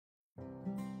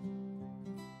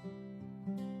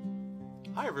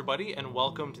Hi everybody, and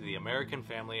welcome to the American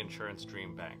Family Insurance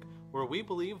DreamBank, where we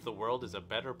believe the world is a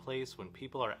better place when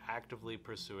people are actively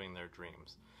pursuing their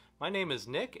dreams. My name is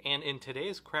Nick, and in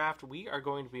today's craft we are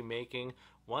going to be making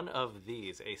one of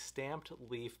these, a stamped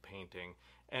leaf painting,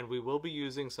 and we will be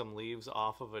using some leaves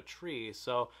off of a tree.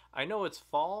 So I know it's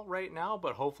fall right now,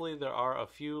 but hopefully there are a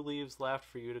few leaves left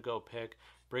for you to go pick.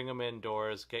 Bring them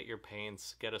indoors, get your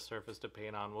paints, get a surface to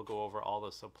paint on. We'll go over all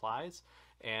the supplies,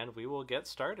 and we will get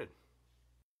started.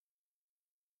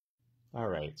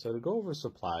 Alright, so to go over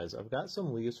supplies, I've got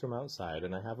some leaves from outside,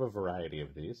 and I have a variety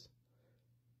of these.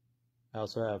 I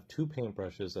also have two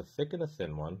paintbrushes, a thick and a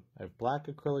thin one. I have black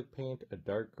acrylic paint, a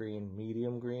dark green,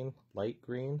 medium green, light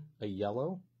green, a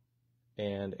yellow,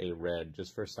 and a red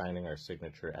just for signing our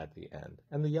signature at the end.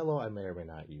 And the yellow I may or may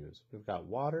not use. We've got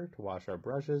water to wash our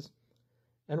brushes,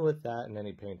 and with that and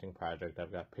any painting project,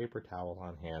 I've got paper towel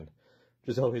on hand,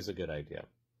 which is always a good idea.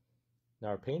 Now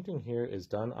our painting here is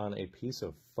done on a piece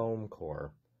of foam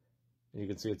core. And you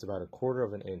can see it's about 1/4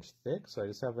 of an inch thick, so I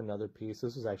just have another piece.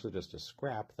 This is actually just a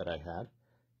scrap that I had,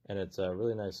 and it's a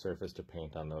really nice surface to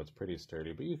paint on, though. It's pretty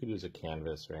sturdy, but you could use a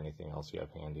canvas or anything else you have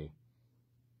handy.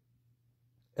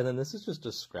 And then this is just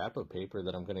a scrap of paper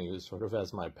that I'm going to use sort of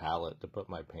as my palette to put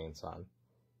my paints on.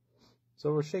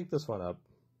 So we'll shake this one up.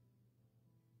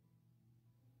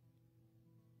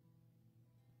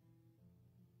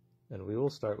 And we will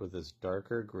start with this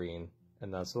darker green,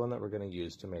 and that's the one that we're going to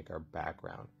use to make our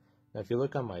background. Now if you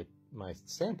look on my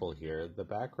sample here, the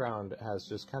background has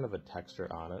just kind of a texture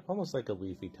on it, almost like a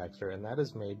leafy texture, and that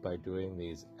is made by doing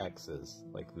these X's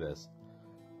like this.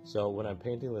 So when I'm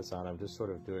painting this on, I'm just sort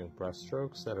of doing brush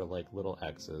strokes that are like little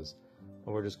X's,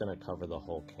 and we're just going to cover the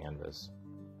whole canvas.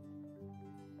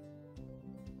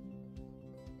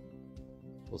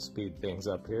 We'll speed things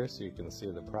up here so you can see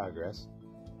the progress.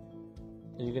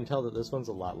 And you can tell that this one's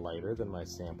a lot lighter than my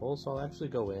sample, so I'll actually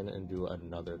go in and do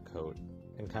another coat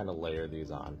and kind of layer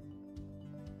these on.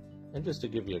 And just to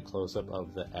give you a close-up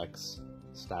of the X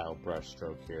style brush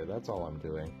stroke here, that's all I'm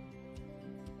doing.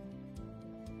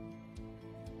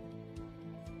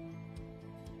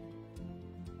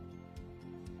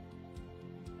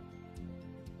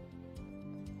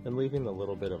 And leaving the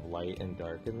little bit of light and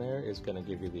dark in there is going to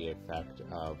give you the effect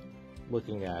of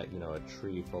looking at, a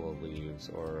tree full of leaves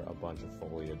or a bunch of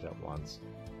foliage at once.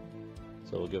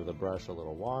 So we'll give the brush a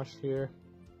little wash here.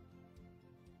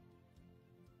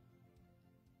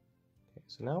 Okay,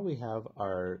 so now we have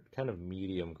our kind of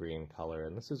medium green color,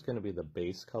 and this is going to be the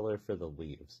base color for the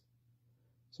leaves.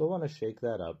 So I want to shake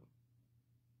that up.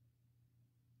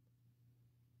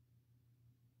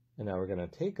 And now we're going to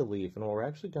take a leaf, and what we're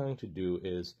actually going to do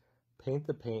is paint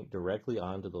the paint directly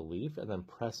onto the leaf and then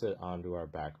press it onto our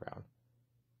background.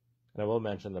 And I will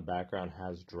mention the background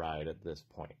has dried at this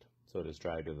point, so it is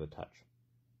dry to the touch.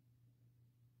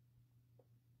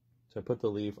 So I put the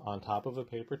leaf on top of a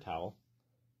paper towel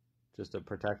just to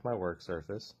protect my work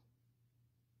surface.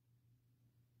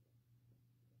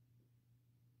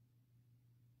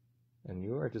 And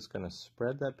you are just going to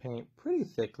spread that paint pretty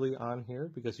thickly on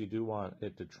here because you do want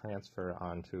it to transfer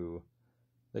onto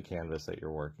the canvas that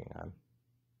you're working on.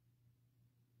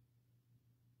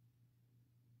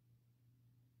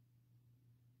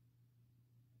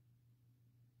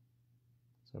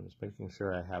 So I'm just making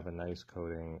sure I have a nice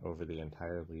coating over the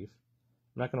entire leaf.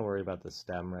 I'm not going to worry about the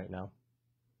stem right now.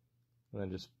 And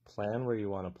then just plan where you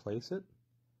want to place it,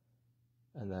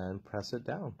 and then press it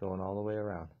down, going all the way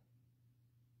around.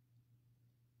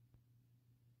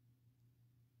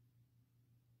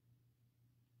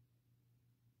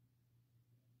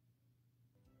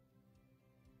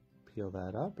 Peel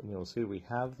that up, and you'll see we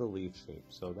have the leaf shape.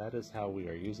 So that is how we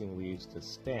are using leaves to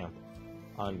stamp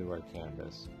onto our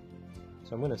canvas.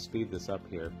 So I'm going to speed this up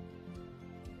here.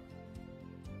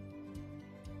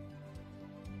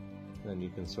 And then you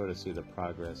can sort of see the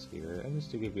progress here. And just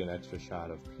to give you an extra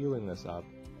shot of peeling this up.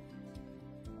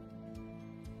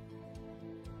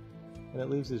 And it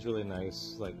leaves these really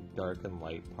nice, like dark and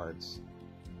light parts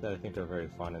that I think are very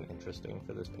fun and interesting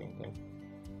for this painting.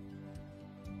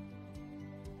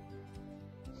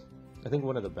 I think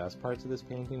one of the best parts of this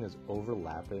painting is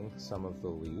overlapping some of the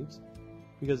leaves,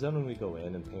 because then when we go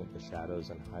in and paint the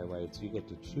shadows and highlights, you get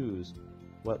to choose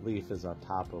what leaf is on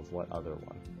top of what other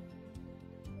one.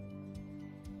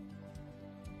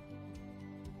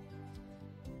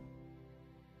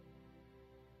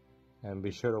 And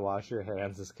be sure to wash your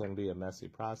hands. This can be a messy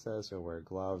process, or wear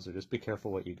gloves, or just be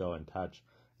careful what you go and touch.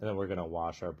 And then we're going to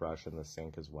wash our brush in the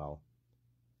sink as well.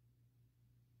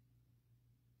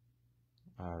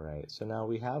 Alright, so now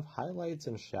we have highlights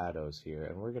and shadows here,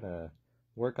 and we're going to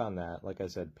work on that. Like I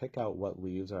said, pick out what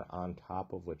leaves are on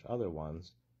top of which other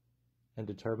ones, and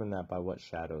determine that by what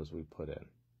shadows we put in.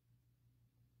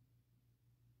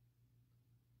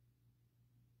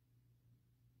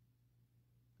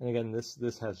 And again,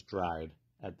 this has dried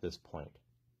at this point.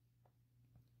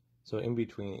 So in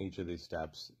between each of these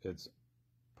steps, it's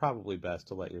probably best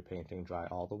to let your painting dry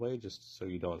all the way, just so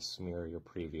you don't smear your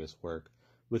previous work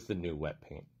with the new wet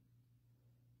paint.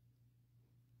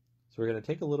 So we're going to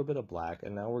take a little bit of black,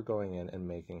 and now we're going in and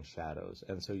making shadows.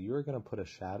 And so you're going to put a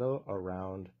shadow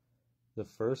around the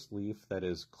first leaf that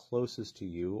is closest to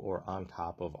you or on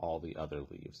top of all the other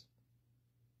leaves.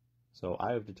 So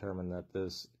I have determined that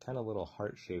this kind of little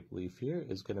heart-shaped leaf here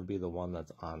is going to be the one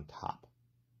that's on top.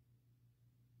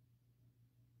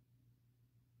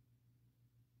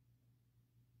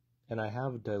 And I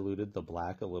have diluted the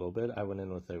black a little bit. I went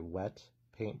in with a wet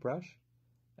paintbrush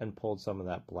and pulled some of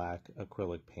that black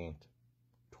acrylic paint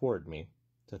toward me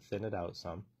to thin it out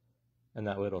some. And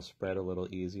that way it'll spread a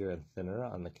little easier and thinner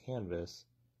on the canvas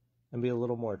and be a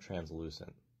little more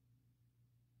translucent.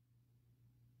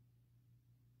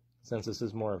 Since this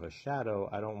is more of a shadow,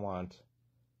 I don't want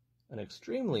an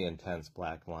extremely intense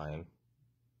black line,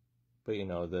 but you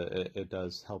know, it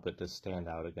does help it to stand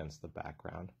out against the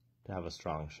background, to have a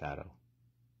strong shadow.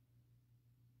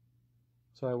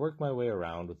 So I work my way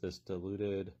around with this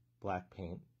diluted black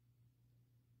paint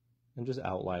and just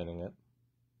outlining it.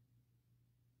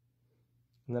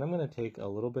 And then I'm going to take a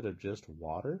little bit of just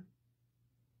water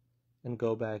and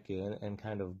go back in and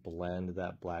kind of blend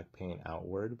that black paint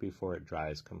outward before it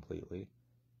dries completely.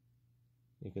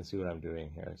 You can see what I'm doing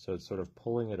here. So it's sort of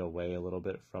pulling it away a little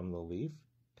bit from the leaf,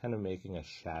 kind of making a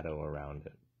shadow around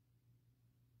it.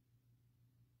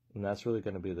 And that's really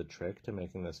going to be the trick to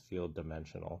making this feel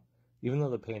dimensional. Even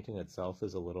though the painting itself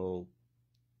is a little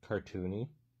cartoony,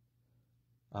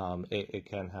 it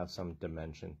can have some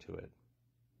dimension to it.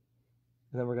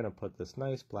 And then we're going to put this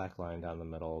nice black line down the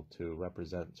middle to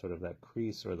represent sort of that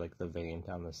crease or like the vein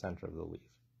down the center of the leaf.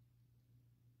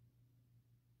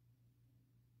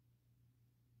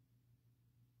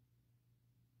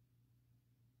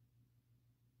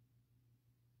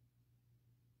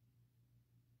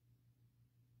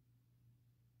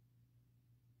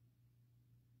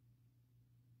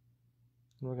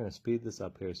 And we're going to speed this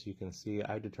up here so you can see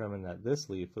I determined that this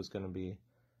leaf was going to be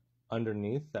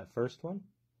underneath that first one.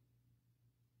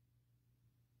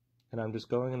 And I'm just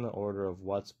going in the order of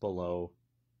what's below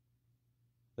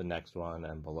the next one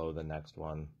and below the next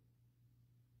one.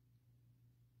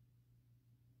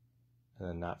 And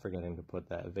then not forgetting to put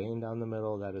that vein down the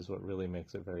middle. That is what really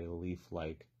makes it very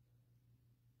leaf-like,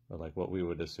 or like what we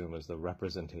would assume is the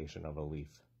representation of a leaf.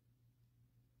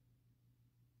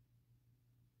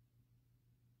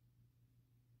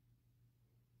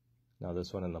 Now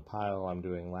this one in the pile I'm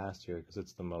doing last here because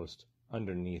it's the most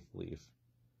underneath leaf.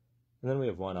 And then we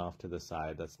have one off to the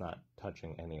side that's not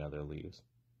touching any other leaves.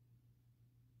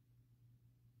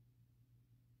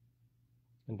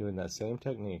 And doing that same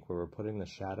technique where we're putting the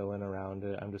shadow in around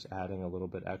it, I'm just adding a little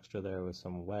bit extra there with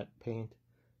some wet paint.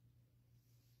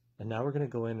 And now we're going to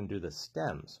go in and do the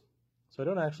stems. So I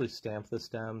don't actually stamp the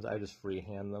stems, I just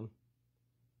freehand them.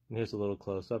 And here's a little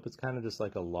close-up. It's kind of just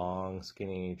like a long,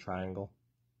 skinny triangle.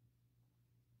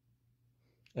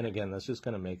 And again, that's just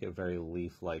going to make it very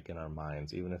leaf-like in our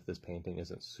minds. Even if this painting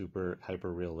isn't super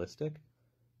hyper-realistic,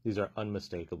 these are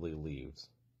unmistakably leaves.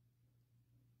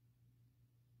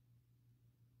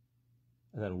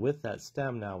 And then with that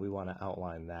stem now, we want to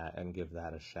outline that and give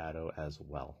that a shadow as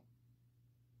well.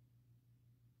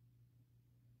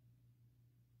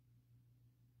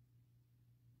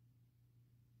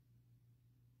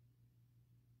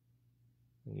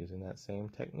 And using that same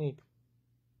technique.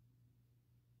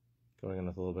 Going in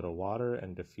with a little bit of water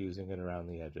and diffusing it around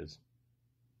the edges.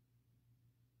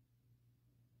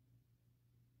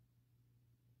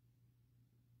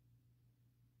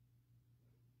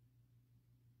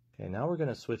 Okay, now we're going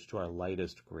to switch to our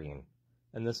lightest green,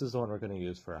 and this is the one we're going to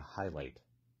use for a highlight.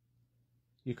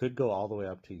 You could go all the way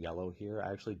up to yellow here.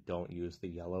 I actually don't use the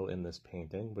yellow in this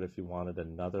painting, but if you wanted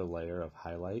another layer of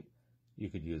highlight,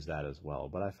 you could use that as well.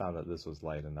 But I found that this was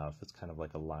light enough. It's kind of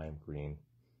like a lime green.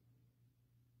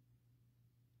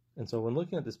 And so when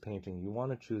looking at this painting, you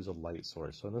want to choose a light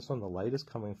source. So in this one, the light is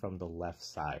coming from the left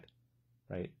side,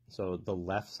 right? So the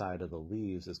left side of the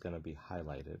leaves is going to be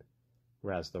highlighted,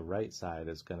 whereas the right side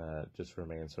is going to just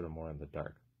remain sort of more in the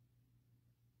dark.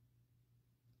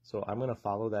 So I'm going to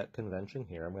follow that convention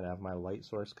here. I'm going to have my light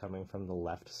source coming from the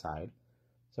left side.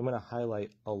 So I'm going to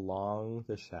highlight along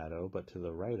the shadow, but to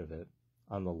the right of it,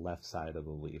 on the left side of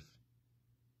the leaf.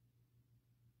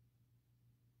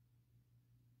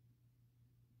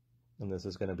 And this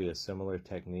is going to be a similar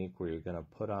technique where you're going to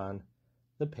put on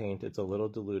the paint, it's a little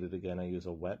diluted again. I use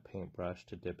a wet paintbrush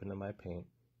to dip into my paint.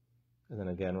 And then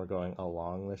again, we're going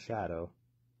along the shadow,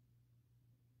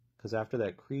 because after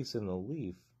that crease in the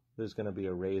leaf, there's going to be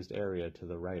a raised area to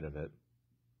the right of it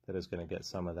that is going to get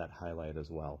some of that highlight as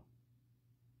well.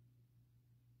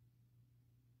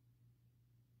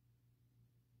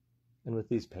 And with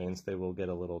these paints, they will get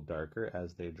a little darker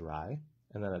as they dry,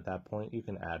 and then at that point you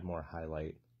can add more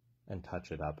highlight and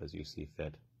touch it up as you see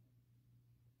fit.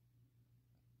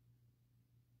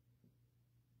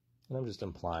 And I'm just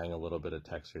applying a little bit of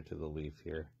texture to the leaf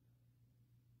here.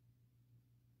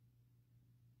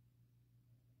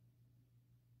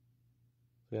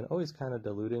 Again, always kind of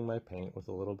diluting my paint with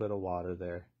a little bit of water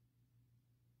there.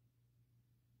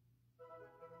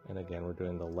 And again, we're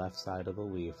doing the left side of the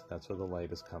leaf. That's where the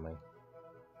light is coming.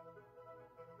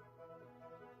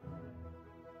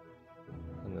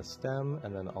 And the stem,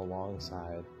 and then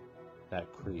alongside that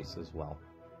crease as well.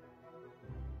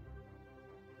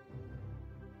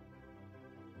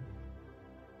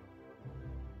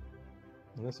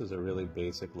 And this is a really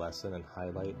basic lesson in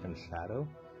highlight and shadow.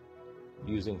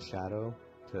 Using shadow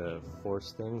to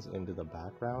force things into the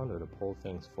background or to pull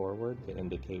things forward to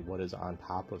indicate what is on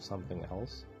top of something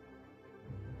else.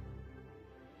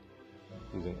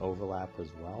 Using overlap as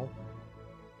well.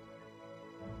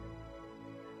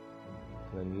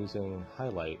 And then using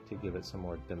highlight to give it some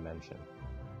more dimension.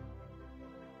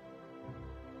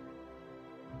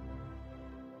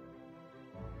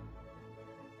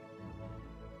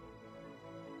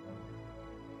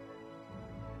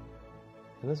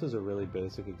 And this is a really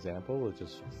basic example with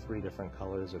just 3 different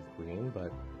colors of green,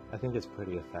 but I think it's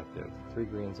pretty effective. 3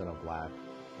 greens and a black,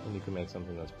 and you can make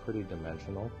something that's pretty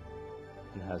dimensional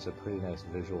and has a pretty nice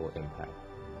visual impact.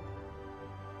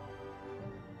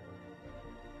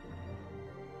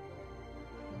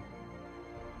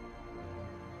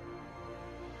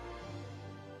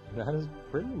 And that is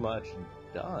pretty much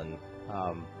done.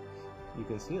 You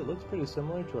can see it looks pretty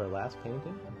similar to our last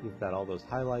painting. You've got all those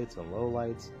highlights and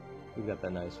lowlights. We've got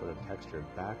that nice sort of textured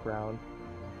background.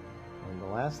 And the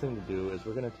last thing to do is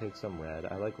we're going to take some red.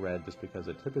 I like red just because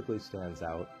it typically stands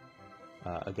out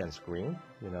against green.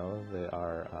 You know, they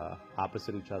are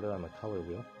opposite each other on the color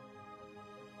wheel.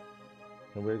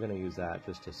 And we're going to use that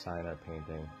just to sign our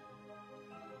painting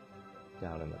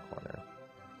down in the corner.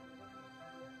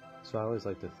 So I always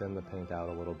like to thin the paint out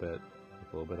a little bit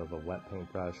with a little bit of a wet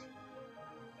paintbrush.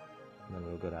 And then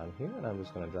we'll go down here, and I'm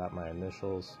just going to drop my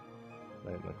initials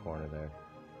right in the corner there.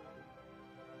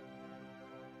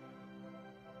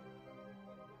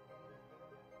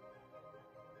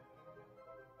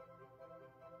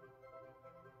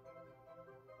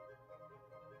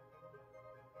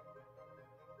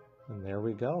 And there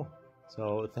we go.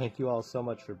 So thank you all so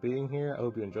much for being here. I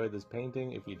hope you enjoyed this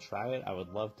painting. If you try it, I would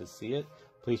love to see it.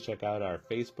 Please check out our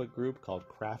Facebook group called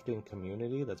Crafting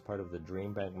Community. That's part of the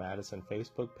DreamBank Madison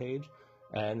Facebook page.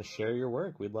 And share your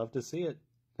work. We'd love to see it.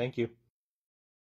 Thank you.